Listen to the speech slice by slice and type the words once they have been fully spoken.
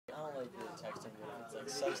like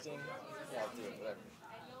sexting. Yeah, I'll do it, whatever.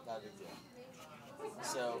 Not a big deal.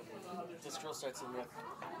 So, this girl starts hitting me up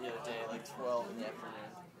the other day, like 12 in the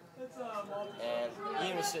afternoon. And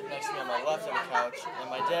Ian was sitting next to me on my left on the couch, and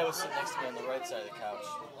my dad was sitting next to me on the right side of the couch.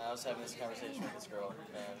 And I was having this conversation with this girl,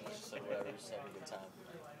 and it was just like, whatever, just having a good time.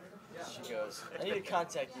 She goes, I need a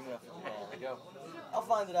contact email from Japan. I go, I'll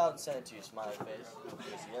find it out and send it to you, Smiley Face. She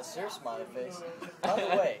goes, yes, sir, Smiley Face. By the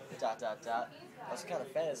way, ... I was kind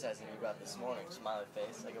of fantasizing about this morning, Smiley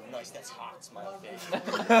Face. I go, nice, that's hot, Smiley Face.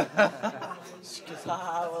 She goes,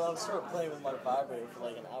 haha, well, I was sort of playing with my vibrator for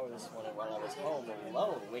like an hour this morning while I was home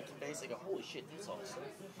alone, winky face. I go, holy shit, that's awesome.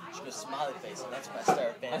 She goes, Smiley Face, and that's when I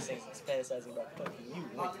started fantasizing about fucking you,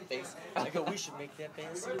 winky face. I go, we should make that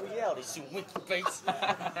fantasy a reality soon, winky face.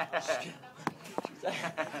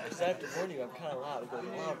 Because after warning you, I'm kind of loud. I go, the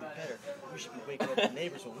loud would be better. We should be waking up the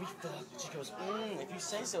neighbors when we fuck. She goes, if you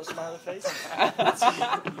say so, Smiley Face.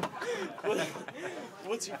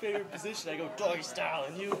 What's your favorite position? I go, doggy style.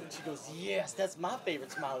 And you? And she goes, yes, that's my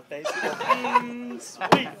favorite, Smiley Face. I go,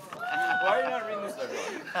 sweet. Why are you not reading this to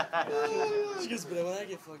everyone? She goes, but when I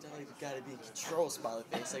get fucked, I like you gotta be in control, Smiley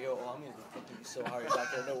Face. I go, oh, I'm gonna be fucking you so hard, you're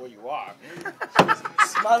not gonna know where you are. She goes,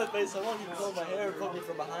 Smiley Face, I want you to pull my hair and pull me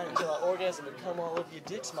from behind until I orgasm and come all over your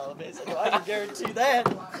dick, Smiley Face. I go, I can guarantee that.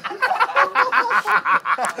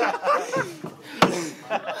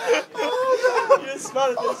 Yes,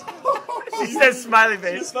 Smiley Face. She says Smiley She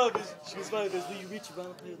Face. goes, Smiley Face. She goes, Smiley Face, will you reach around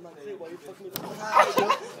and play with my clit while you're fucking me from behind? I go,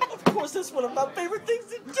 of course, that's one of my favorite things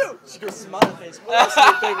to do. She goes, Smiley Face, what else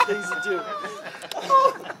are your favorite things to do?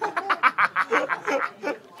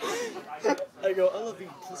 I go, I love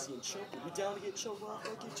being pussy and choking. You down to get choked while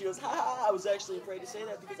fucking? She goes, ha ha, I was actually afraid to say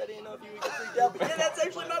that because I didn't know if you would get freaked out. But yeah, that's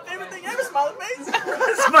actually my favorite thing ever, Smiley Face.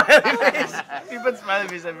 Smiley Face. You put Smiley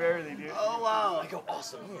Face over everything, dude. Oh, wow. I go,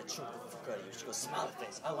 awesome, I'm going to choke the fuck out of you. She goes, Smiley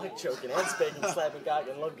Face. I like choking and spanking, slapping, cock,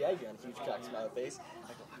 and love gagging on a huge cock, Smiley Face.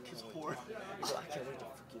 I go, I can't wait. I go, I can't wait to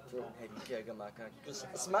fuck your throat and have you gag on my cock. She goes,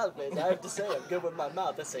 Smiley Face, I have to say, I'm good with my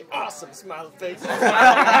mouth. I say, awesome, Smiley Face.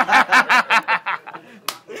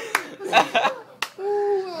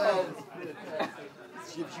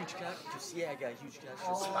 You have a huge cock? She goes, yeah, I got a huge cock. She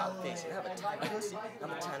goes, Smiley Face. And I have a tiny pussy.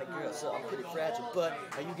 I'm a tiny girl, so I'm pretty fragile. But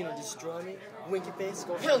are you gonna destroy me? Winky Face?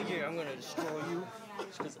 Go, hell yeah, I'm gonna destroy you.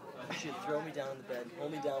 She goes, you should throw me down in the bed,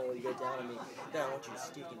 hold me down while you go down on me. Then I want you to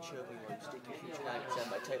stick and choke me while you stick your huge cock inside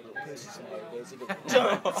my tight little pussy, Smiley Face. I go,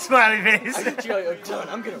 done. Smiley Face. She goes, done.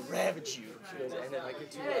 I'm gonna ravage you. She goes, and then I get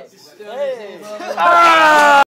to Hey.